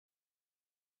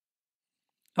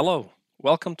Hello,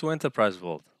 welcome to Enterprise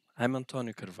World. I'm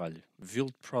Antonio Carvalho,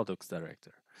 Field Products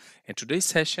Director. In today's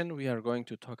session, we are going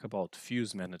to talk about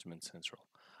Fuse Management Central.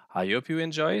 I hope you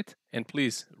enjoy it, and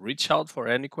please reach out for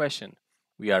any question.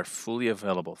 We are fully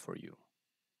available for you.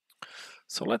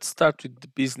 So let's start with the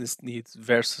business needs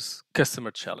versus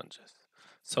customer challenges.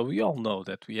 So we all know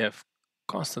that we have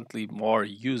constantly more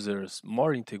users,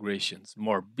 more integrations,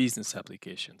 more business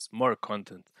applications, more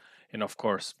content, and of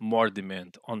course, more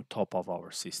demand on top of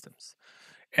our systems.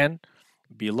 And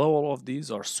below all of these,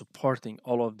 or supporting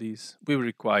all of these, we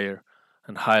require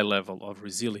a high level of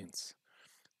resilience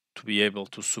to be able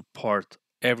to support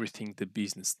everything the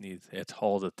business needs at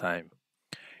all the time.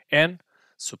 And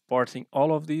supporting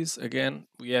all of these, again,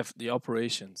 we have the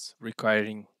operations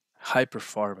requiring high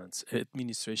performance,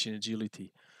 administration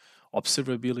agility,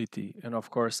 observability, and of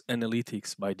course,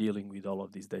 analytics by dealing with all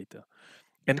of this data.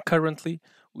 And currently,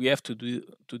 we have to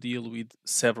deal with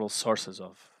several sources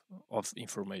of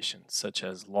information, such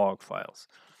as log files,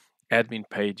 admin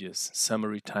pages,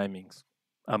 summary timings,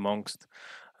 amongst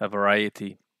a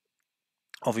variety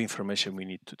of information we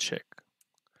need to check.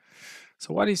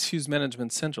 So what is Fuse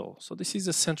Management Central? So this is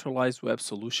a centralized web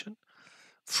solution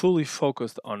fully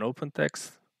focused on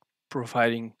OpenText,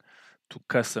 providing to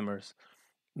customers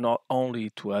not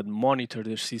only to monitor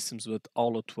their systems, but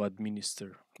also to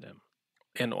administer them.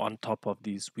 And on top of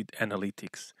this, with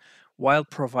analytics, while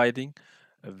providing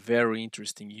a very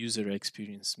interesting user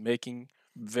experience, making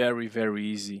very, very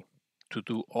easy to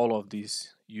do all of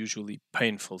these usually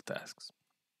painful tasks.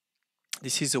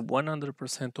 This is a 100%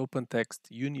 OpenText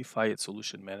unified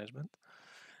solution management.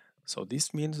 So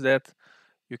this means that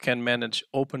you can manage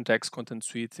OpenText Content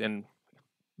Suite and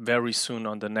very soon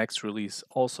on the next release,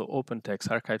 also OpenText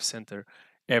Archive Center,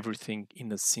 everything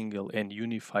in a single and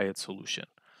unified solution.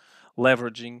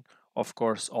 Leveraging, of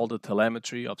course, all the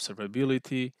telemetry,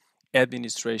 observability,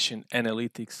 administration,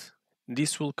 analytics.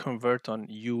 This will convert on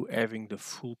you having the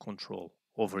full control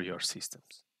over your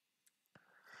systems.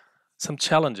 Some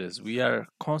challenges we are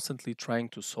constantly trying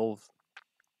to solve.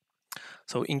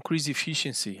 So increase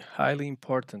efficiency, highly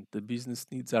important. The business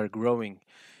needs are growing.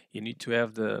 You need to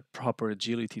have the proper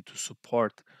agility to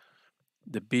support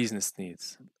the business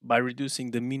needs by reducing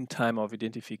the mean time of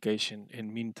identification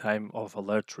and mean time of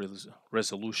alert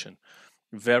resolution.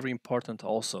 Very important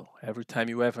also. Every time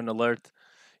you have an alert,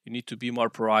 you need to be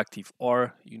more proactive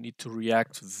or you need to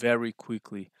react very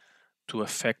quickly to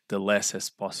affect the less as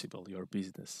possible your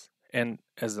business. And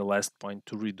as the last point,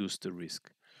 to reduce the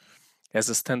risk.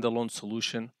 As a standalone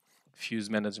solution, Fuse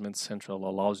Management Central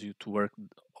allows you to work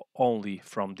only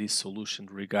from this solution,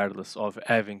 regardless of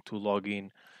having to log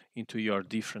in into your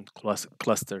different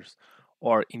clusters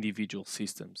or individual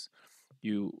systems.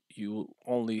 You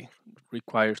only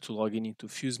require to log in into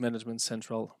Fuse Management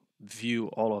Central, view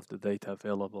all of the data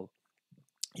available.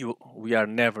 We are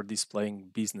never displaying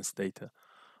business data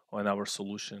on our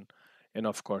solution, and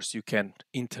of course you can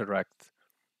interact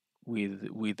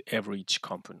with every each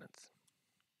component.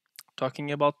 Talking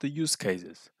about the use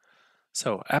cases.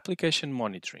 So application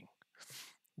monitoring.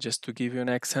 Just to give you an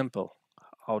example,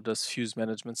 how does Fuse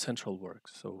Management Central work?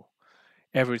 So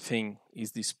everything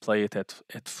is displayed at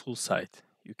full sight.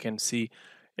 You can see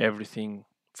everything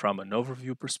from an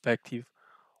overview perspective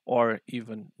or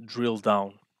even drill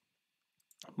down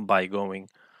by going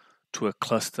to a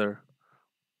cluster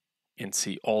and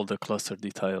see all the cluster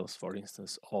details. For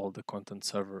instance, all the content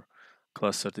server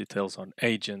cluster details on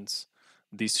agents,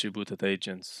 distributed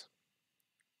agents,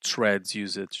 threads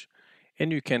usage,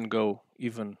 and you can go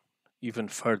even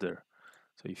further.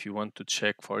 So if you want to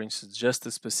check, for instance, just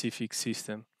a specific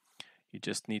system, you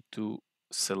just need to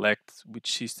select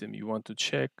which system you want to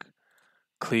check,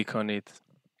 click on it,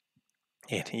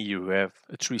 and here you have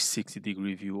a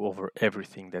 360-degree view over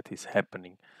everything that is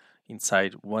happening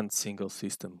inside one single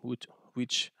system,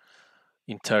 which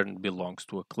in turn belongs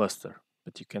to a cluster.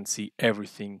 But you can see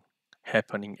everything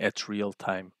happening at real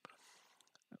time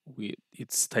with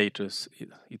its status,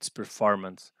 its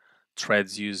performance,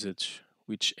 threads usage,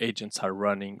 which agents are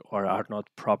running or are not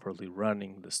properly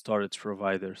running, the storage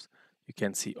providers. You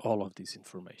can see all of this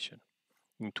information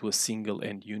into a single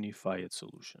and unified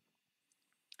solution.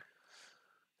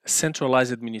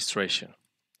 Centralized administration.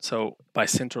 So by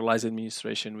centralized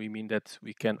administration, we mean that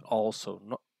we can also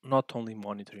not only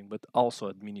monitoring, but also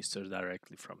administer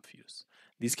directly from Fuse.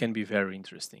 This can be very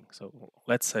interesting. So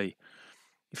let's say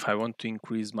if I want to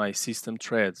increase my system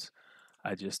threads,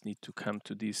 I just need to come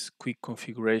to these quick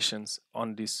configurations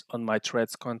on my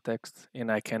threads context,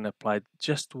 and I can apply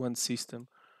just to one system,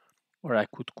 or I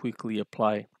could quickly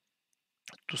apply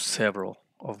to several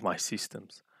of my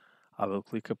systems. I will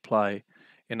click apply,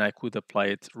 and I could apply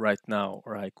it right now,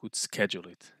 or I could schedule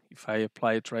it. If I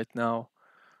apply it right now,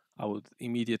 I would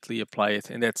immediately apply it,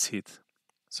 and that's it.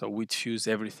 So with Fuse,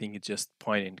 everything is just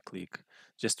point and click,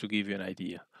 just to give you an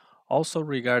idea. Also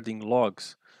regarding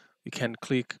logs, you can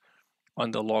click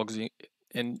on the logs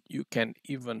and you can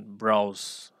even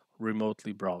browse,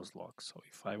 remotely browse logs. So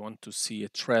if I want to see a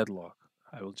thread log,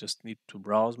 I will just need to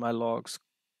browse my logs,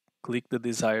 click the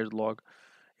desired log,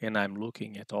 and I'm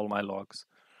looking at all my logs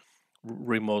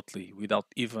remotely without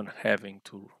even having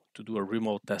to do a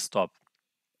remote desktop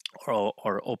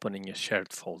or opening a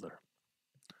shared folder.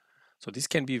 So this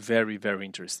can be very, very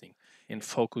interesting. In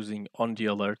focusing on the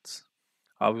alerts,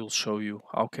 I will show you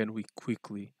how can we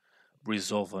quickly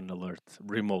resolve an alert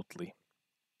remotely.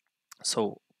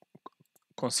 So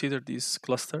consider this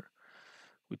cluster,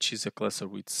 which is a cluster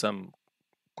with some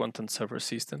content server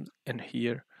systems, and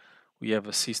here we have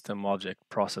a system object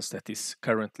process that is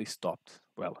currently stopped.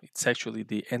 Well, it's actually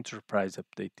the enterprise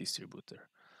update distributor.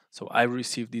 So I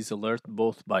received this alert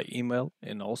both by email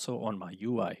and also on my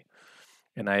UI.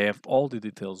 And I have all the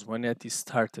details when it is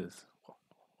started,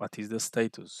 what is the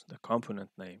status, the component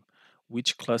name,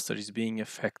 which cluster is being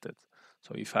affected.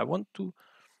 So if I want to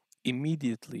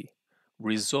immediately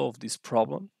resolve this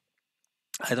problem,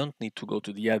 I don't need to go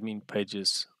to the admin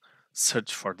pages,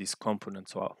 search for this component.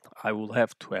 So I will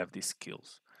have to have these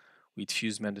skills. With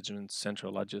Fuse Management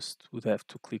Central, I just would have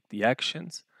to click the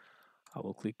actions. I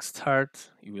will click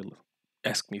start. It will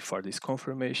ask me for this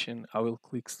confirmation. I will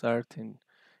click start, and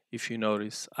if you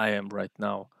notice, I am right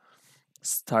now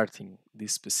starting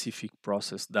this specific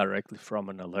process directly from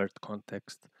an alert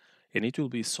context, and it will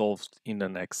be solved in the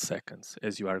next seconds,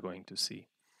 as you are going to see.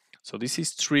 So this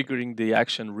is triggering the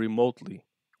action remotely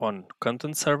on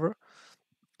content server.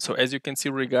 So as you can see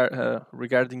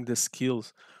regarding the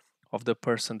skills of the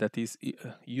person that is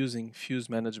using Fuse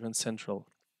Management Central,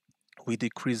 we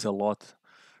decrease a lot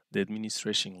the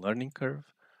administration learning curve.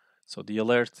 So the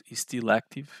alert is still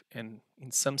active, and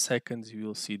in some seconds you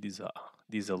will see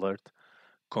this alert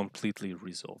completely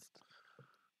resolved.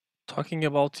 Talking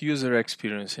about user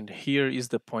experience, and here is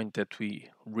the point that we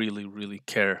really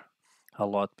care a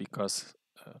lot, because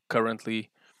currently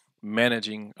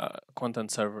managing a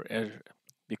content server,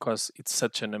 because it's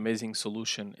such an amazing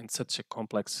solution and such a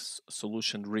complex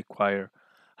solution, require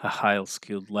a high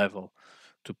skilled level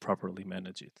to properly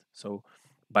manage it. So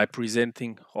by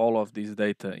presenting all of this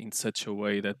data in such a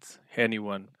way that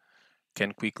anyone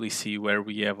can quickly see where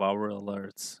we have our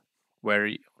alerts, where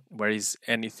where is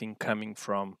anything coming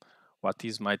from, what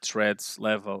is my threads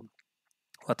level,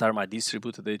 what are my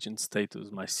distributed agent status,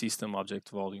 my system object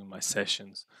volume, my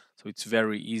sessions. So it's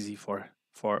very easy for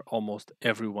almost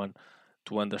everyone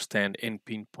to understand and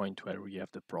pinpoint where we have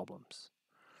the problems.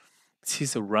 This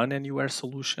is a run anywhere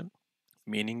solution,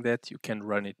 meaning that you can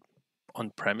run it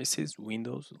on premises,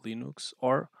 Windows, Linux,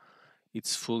 or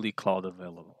it's fully cloud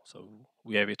available. So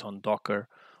we have it on Docker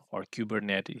or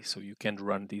Kubernetes, so you can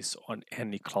run this on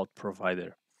any cloud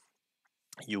provider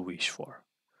you wish for.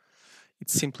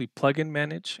 It's simply plug and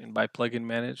manage, and by plug and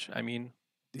manage, I mean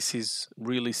this is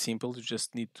really simple. You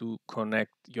just need to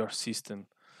connect your system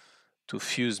to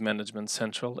Fuse Management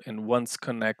Central, and once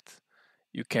connect,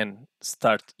 you can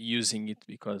start using it,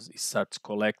 because it starts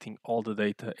collecting all the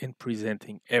data and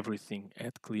presenting everything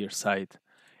at clear sight.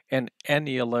 And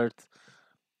any alert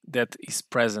that is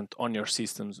present on your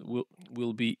systems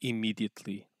will be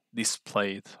immediately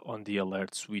displayed on the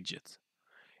alerts widget.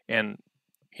 And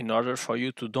in order for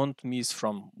you to don't miss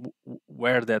from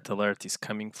where that alert is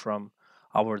coming from,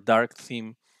 our dark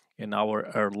theme and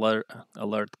our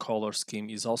alert color scheme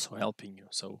is also helping you.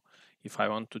 So if I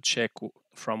want to check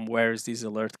from where is this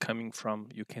alert coming from,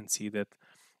 you can see that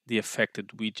the affected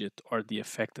widget or the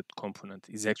affected component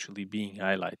is actually being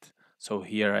highlighted. So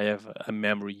here I have a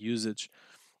memory usage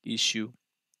issue.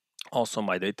 Also,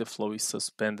 my data flow is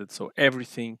suspended. So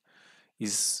everything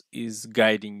is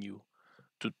guiding you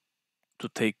to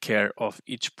take care of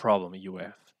each problem you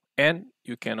have. And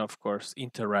you can, of course,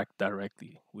 interact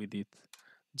directly with it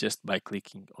just by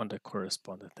clicking on the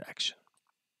correspondent action.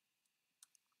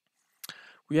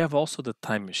 We have also the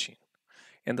time machine.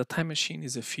 And the time machine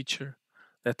is a feature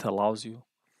that allows you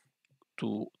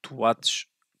to watch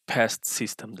past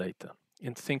system data.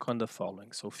 And think on the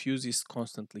following. So Fuse is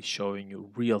constantly showing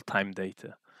you real-time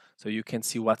data. So you can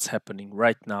see what's happening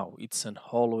right now. It's an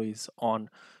always on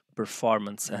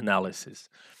performance analysis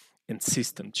and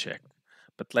system check.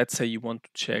 But let's say you want to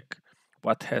check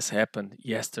what has happened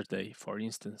yesterday, for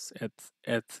instance,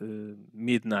 at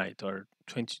midnight or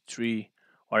 23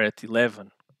 or at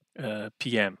 11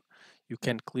 p.m. You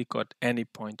can click on any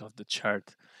point of the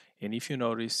chart, And if you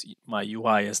notice, my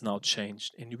UI has now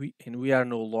changed, and we are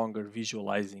no longer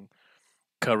visualizing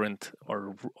current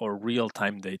or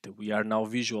real-time data. We are now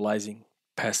visualizing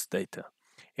past data,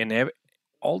 and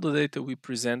all the data we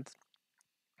present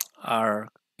are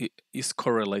is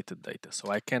correlated data. So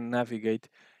I can navigate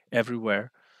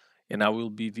everywhere, and I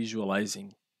will be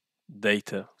visualizing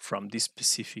data from this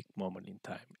specific moment in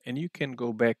time. And you can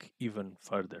go back even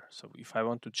further. So if I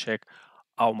want to check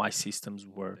how my systems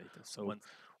were, so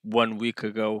 1 week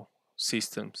ago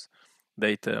systems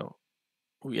data,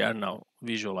 we are now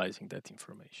visualizing that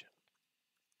information.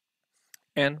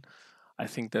 And I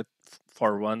think that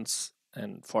for once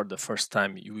and for the first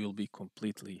time, you will be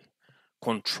completely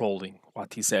controlling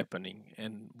what is happening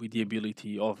and with the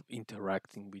ability of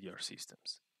interacting with your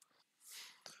systems.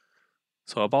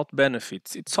 So about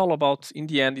benefits, it's all about, in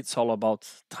the end, it's all about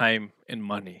time and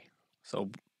money. So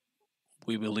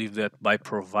we believe that by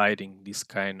providing this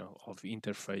kind of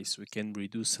interface, we can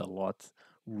reduce a lot,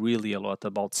 really a lot,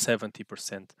 about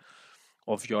 70%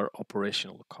 of your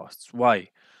operational costs. Why?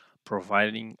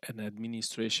 Providing an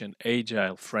administration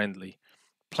agile friendly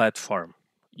platform,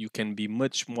 you can be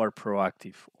much more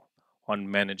proactive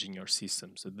on managing your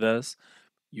systems. Thus,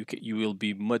 you will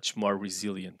be much more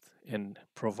resilient in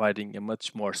providing a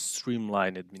much more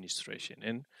streamlined administration.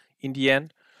 And in the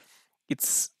end,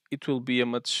 it will be a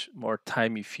much more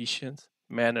time efficient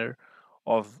manner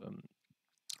of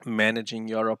managing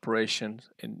your operations,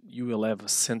 and you will have a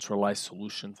centralized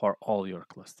solution for all your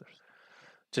clusters.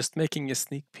 Just making a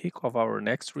sneak peek of our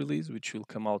next release, which will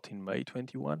come out in May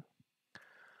 21.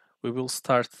 We will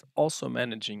start also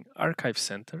managing Archive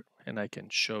Center, and I can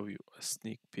show you a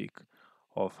sneak peek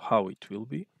of how it will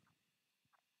be.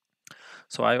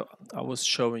 So I was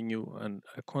showing you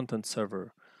a content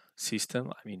server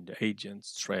system, I mean the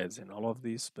agents, threads, and all of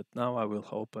this, but now I will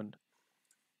open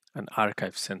an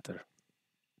Archive Center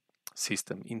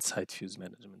system inside Fuse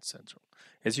Management Central.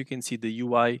 As you can see, the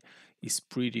UI is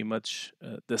pretty much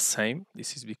the same.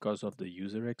 This is because of the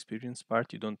user experience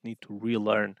part. You don't need to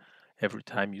relearn every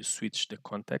time you switch the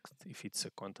context, if it's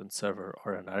a content server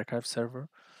or an archive server.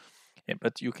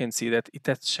 But you can see that it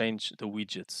has changed the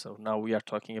widgets. So now we are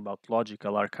talking about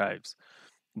logical archives,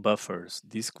 buffers,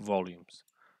 disk volumes.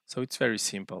 So it's very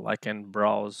simple. I can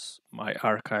browse my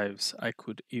archives. I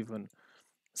could even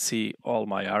see all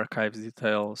my archives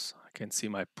details. I can see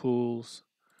my pools.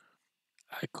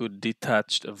 I could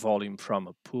detach a volume from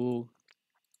a pool.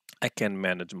 I can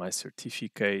manage my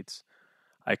certificates.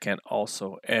 I can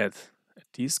also add a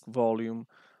disk volume,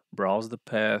 browse the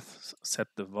path, set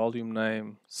the volume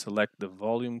name, select the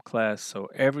volume class. So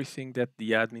everything that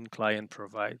the admin client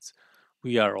provides,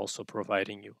 we are also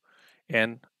providing you.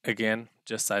 And again,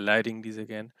 just highlighting this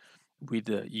again, with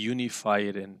a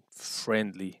unified and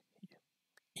friendly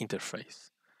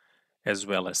interface, as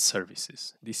well as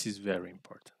services. This is very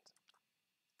important.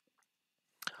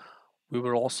 We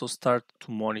will also start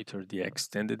to monitor the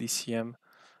extended ECM,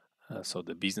 so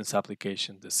the business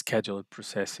application, the scheduled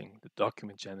processing, the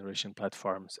document generation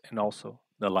platforms, and also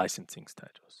the licensing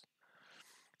status.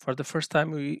 For the first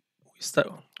time, we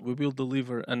will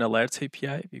deliver an alerts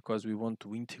API because we want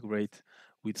to integrate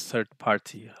with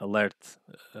third-party alert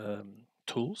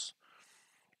tools.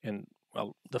 And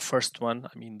well, the first one,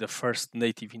 I mean, the first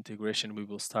native integration we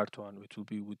will start on, which will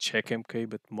be with CheckMK,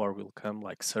 but more will come,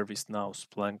 like ServiceNow,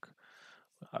 Splunk.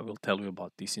 I will tell you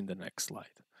about this in the next slide.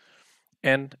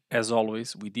 And as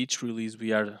always, with each release,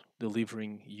 we are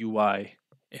delivering UI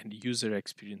and user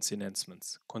experience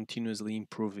enhancements, continuously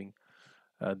improving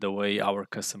the way our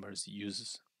customers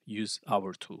use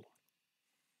our tool.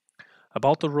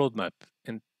 About the roadmap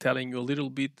and telling you a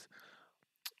little bit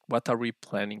what are we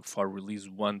planning for release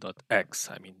 1.x,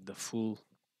 I mean the full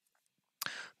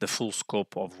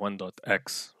scope of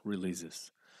 1.x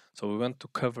releases. So we want to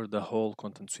cover the whole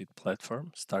Content Suite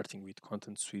platform, starting with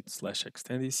Content Suite /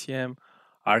 Extend ECM,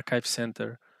 Archive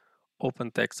Center,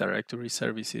 OpenText directory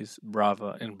services,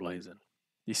 Brava, and Blazon.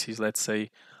 This is, let's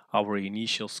say, our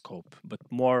initial scope, but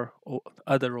more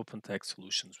other OpenText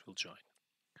solutions will join.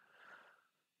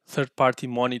 Third-party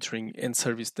monitoring and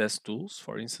service desk tools.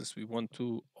 For instance, we want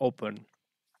to open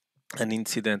an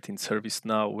incident in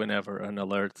ServiceNow whenever an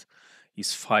alert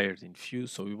is fired in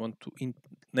Fuse. So we want to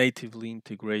natively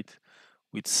integrate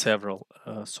with several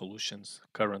solutions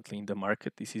currently in the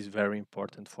market. This is very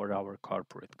important for our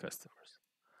corporate customers.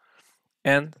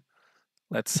 And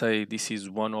let's say this is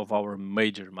one of our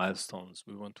major milestones.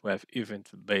 We want to have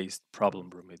event-based problem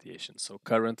remediation. So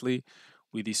currently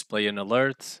we display an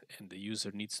alert and the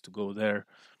user needs to go there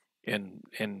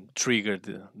and trigger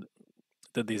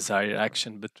the desired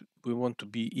action, but we want to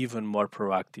be even more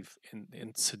proactive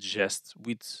and suggest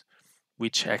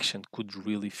which action could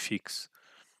really fix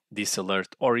this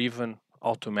alert or even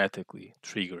automatically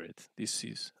trigger it.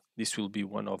 This will be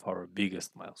one of our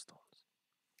biggest milestones.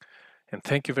 And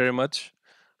thank you very much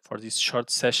for this short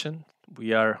session.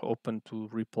 We are open to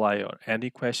reply or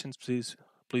any questions. Please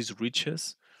reach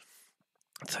us.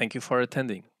 Thank you for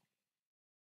attending.